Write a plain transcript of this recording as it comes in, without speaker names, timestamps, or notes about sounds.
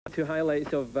Two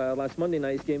highlights of last Monday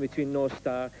night's game between North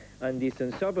Star and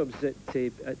Eastern Suburbs at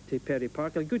Perry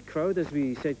Park. A good crowd, as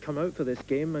we said, come out for this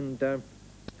game, and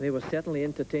they were certainly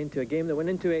entertained to a game that went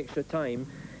into extra time.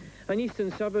 And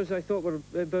Eastern Suburbs, I thought, were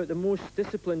about the most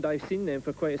disciplined I've seen them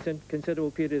for quite a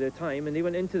considerable period of time, and they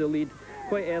went into the lead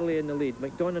quite early in the lead.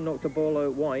 McDonagh knocked the ball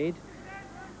out wide,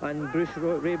 and Bruce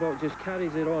Raybock just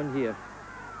carries it on here.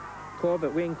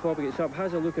 Wayne Corbett gets up,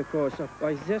 has a look across.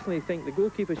 I certainly think the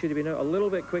goalkeeper should have been out a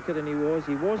little bit quicker than he was.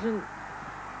 He wasn't.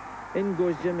 In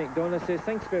goes Jim McDonagh, says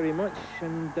thanks very much,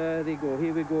 and they go.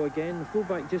 Here we go again. The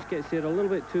fullback just gets there a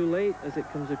little bit too late as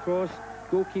it comes across.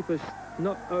 Goalkeeper's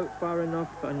not out far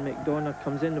enough, and McDonagh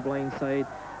comes in the blind side,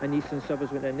 and Eastern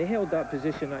Suburbs went in. They held that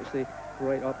position actually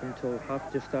right up until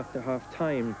just after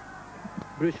half-time.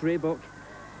 Bruce Raybock,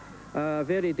 a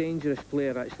very dangerous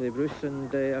player actually, Bruce,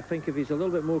 and I think if he's a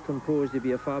little bit more composed, he'd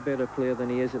be a far better player than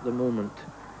he is at the moment.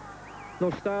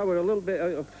 North Star were a little bit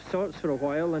out of sorts for a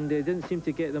while, and they didn't seem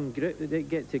to get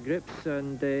to grips,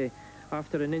 and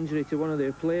after an injury to one of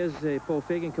their players, Paul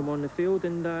Fagan came on the field,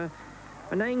 and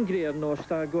an angrier North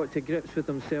Star got to grips with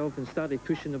himself and started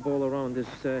pushing the ball around.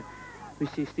 As we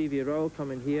see Steve Rowell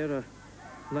coming here,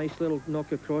 nice little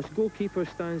knock across. Goalkeeper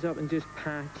stands up and just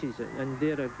patches it, and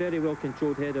there a very well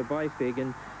controlled header by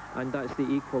Fagan, and that's the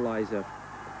equaliser.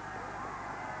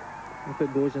 Up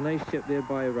it goes, a nice chip there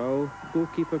by Rowell.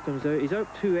 Goalkeeper comes out, he's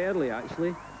out too early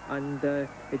actually, and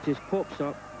it just pops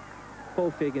up.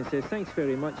 Paul Fagan says thanks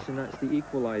very much, and that's the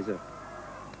equaliser.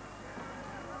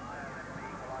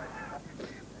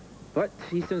 But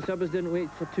Eastern Suburbs didn't wait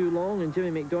for too long, and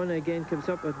Jimmy McDonagh again comes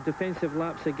up, a defensive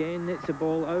lapse again, nets the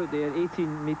ball out there,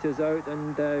 18 metres out,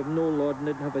 and Noel Lord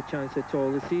didn't have a chance at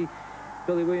all. You see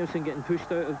Billy Williamson getting pushed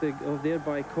out of there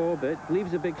by Corbett,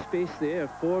 leaves a big space there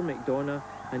for McDonagh,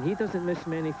 and he doesn't miss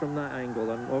many from that angle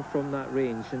or from that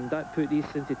range, and that put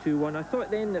East into 2-1. I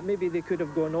thought then that maybe they could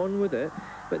have gone on with it,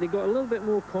 but they got a little bit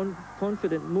more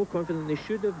confident than they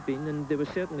should have been, and they were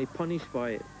certainly punished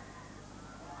by it.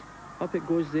 Up it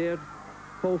goes there,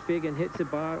 Paul Fagan hits the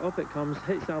bar, up it comes,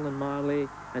 hits Alan Marley,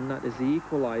 and that is the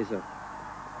equaliser.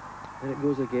 And it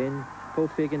goes again, Paul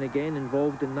Fagan again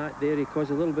involved in that there. He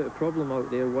caused a little bit of problem out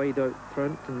there, wide out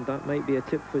front, and that might be a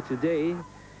tip for today.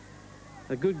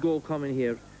 A good goal coming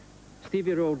here.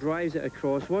 Stevie Rowell drives it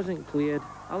across, wasn't cleared.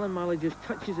 Alan Marley just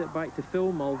touches it back to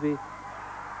Phil Mulvey,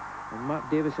 and Mark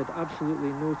Davis had absolutely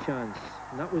no chance.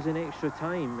 And that was in extra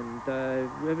time,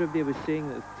 and everybody was saying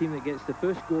that the team that gets the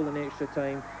first goal in extra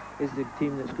time is the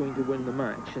team that's going to win the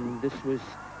match, and this was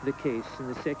the case. In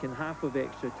the second half of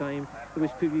extra time, it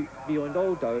was put beyond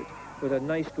all doubt with a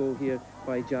nice goal here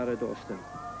by Jared Austin.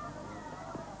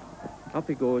 Up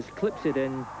he goes, clips it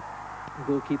in,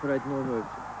 goalkeeper had no move.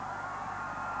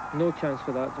 No chance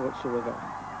for that whatsoever.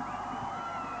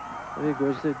 There he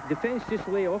goes. The defence just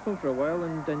lay off him for a while,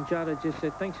 and Jared just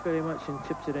said thanks very much and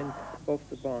chips it in off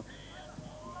the bar.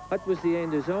 That was the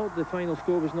end result. The final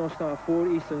score was North Star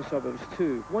 4, Eastern Suburbs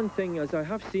 2. One thing, as I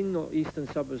have seen Eastern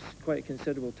Suburbs quite a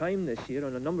considerable time this year,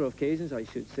 on a number of occasions I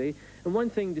should say, and one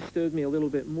thing disturbed me a little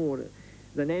bit more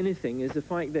than anything is the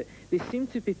fact that they seem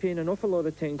to be paying an awful lot of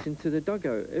attention to the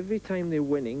dugout. Every time they're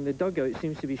winning, the dugout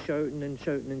seems to be shouting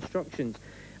instructions,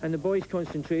 and the boys'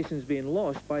 concentration's being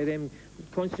lost by them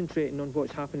concentrating on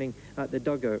what's happening at the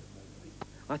dugout.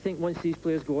 I think once these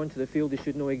players go onto the field, they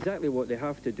should know exactly what they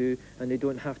have to do, and they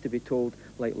don't have to be told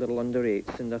like little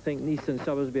under-8s. And I think Eastern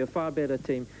Suburbs would be a far better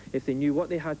team if they knew what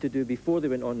they had to do before they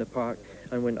went on the park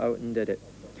and went out and did it.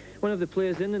 One of the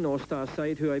players in the North Star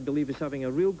side, who I believe is having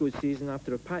a real good season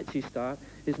after a patchy start,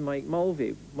 is Mike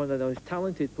Mulvey. One of those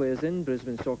talented players in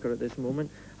Brisbane soccer at this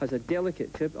moment, has a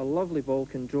delicate tip, a lovely ball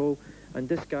control, and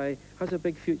this guy has a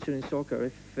big future in soccer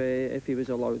if he was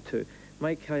allowed to.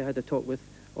 Mike, I had a talk with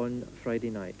on Friday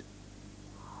night.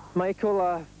 Michael,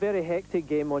 a very hectic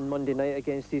game on Monday night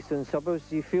against Eastern Suburbs.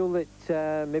 Do you feel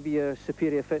that maybe your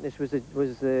superior fitness was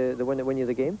the one that won you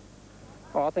the game?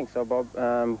 Oh, I think so, Bob.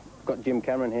 Got Jim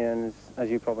Cameron here, and as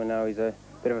you probably know, he's a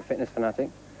bit of a fitness fanatic.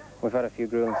 We've had a few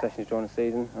grueling sessions during the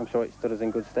season. I'm sure it stood us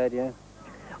in good stead, yeah.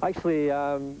 Actually,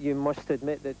 you must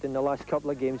admit that in the last couple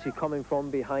of games, you're coming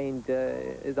from behind.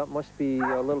 That must be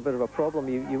a little bit of a problem.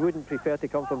 You wouldn't prefer to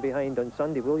come from behind on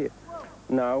Sunday, will you?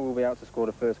 No, we'll be out to score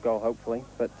the first goal, hopefully.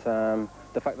 But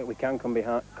the fact that we can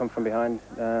come from behind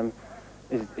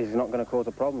is not going to cause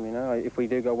a problem, you know. If we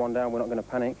do go one down, we're not going to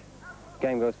panic. The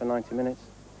game goes for 90 minutes,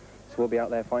 so we'll be out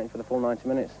there fighting for the full 90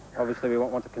 minutes. Obviously, we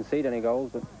won't want to concede any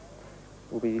goals, but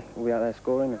we'll be out there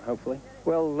scoring, hopefully.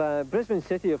 Well, Brisbane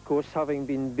City, of course, having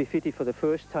been defeated for the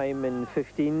first time in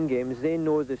 15 games, they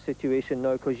know the situation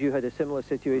now because you had a similar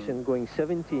situation going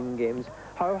 17 games.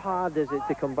 How hard is it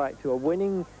to come back to a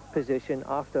winning position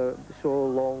after so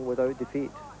long without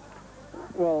defeat?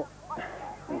 Well,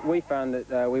 we found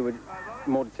that we were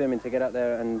more determined to get out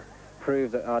there and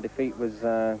prove that our defeat was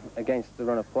against the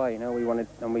run of play. You know, we wanted,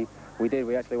 and we did.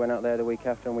 We actually went out there the week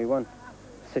after and we won.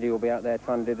 City will be out there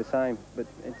trying to do the same, but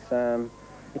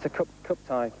it's a cup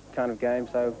tie kind of game,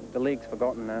 so the league's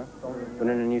forgotten now. We're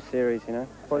in a new series, you know.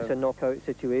 Well, it's a knockout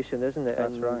situation, isn't it?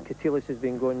 That's and right. Katilis has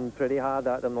been going pretty hard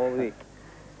at them all week.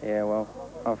 Yeah, well,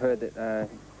 I've heard that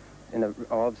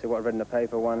obviously what I've read in the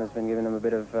paper, one has been giving them a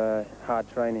bit of hard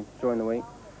training during the week.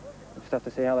 We'll just have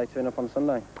to see how they turn up on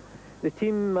Sunday. The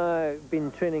team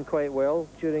been training quite well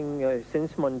during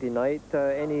since Monday night.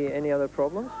 Any other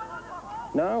problems?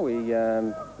 No, we,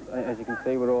 as you can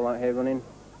see, we're all out here running,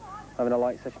 having a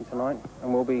light session tonight,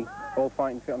 and we'll be all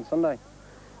fighting fit on Sunday.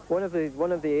 One of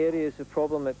the areas of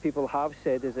problem that people have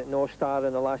said is that North Star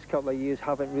in the last couple of years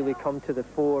haven't really come to the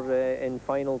fore in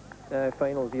finals.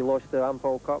 You lost the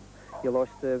Ampol Cup, you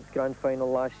lost the grand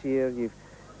final last year.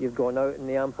 You've gone out in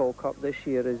the Ampol Cup this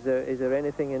year. Is there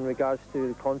anything in regards to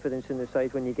the confidence in the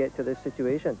side when you get to this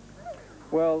situation?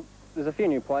 Well, there's a few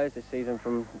new players this season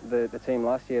from the team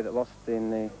last year that lost in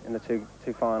the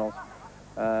two finals.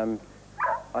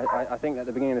 I think at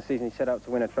the beginning of the season he set out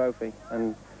to win a trophy,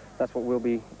 and that's what we'll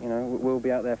be, you know, we'll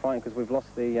be out there fighting, because we've lost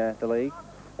the league.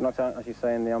 We're not out, as you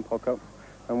say, in the Ampol Cup,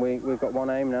 and we've got one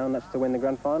aim now, and that's to win the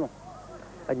grand final.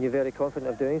 And you're very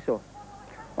confident of doing so?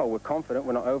 Oh, we're confident.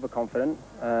 We're not overconfident.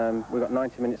 We've got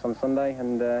 90 minutes on Sunday,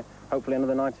 and hopefully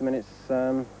another 90 minutes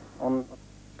on.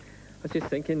 I was just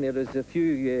thinking there's a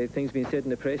few things being said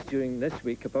in the press during this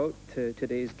week about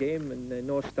today's game, and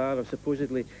North Star are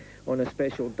supposedly on a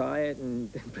special diet,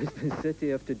 and Brisbane City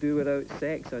have to do without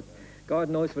sex. God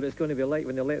knows what it's going to be like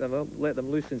when they let them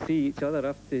loose and see each other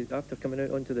after coming out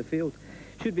onto the field.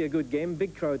 Should be a good game,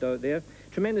 big crowd out there.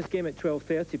 Tremendous game at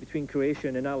 12:30 between Croatia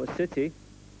and Alice City.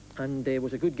 And it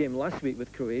was a good game last week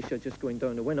with Croatia just going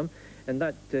down to win them, and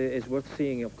that is worth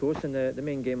seeing, of course. And the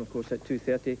main game, of course, at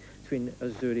 2:30 between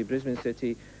Azzurri, Brisbane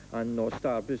City and North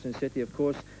Star. Brisbane City, of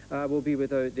course, will be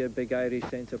without their big Irish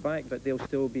centre-back, but they'll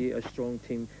still be a strong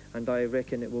team, and I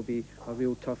reckon it will be a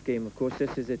real tough game. Of course,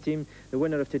 this is a team, the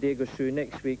winner of today goes through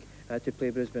next week to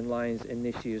play Brisbane Lions in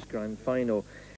this year's grand final.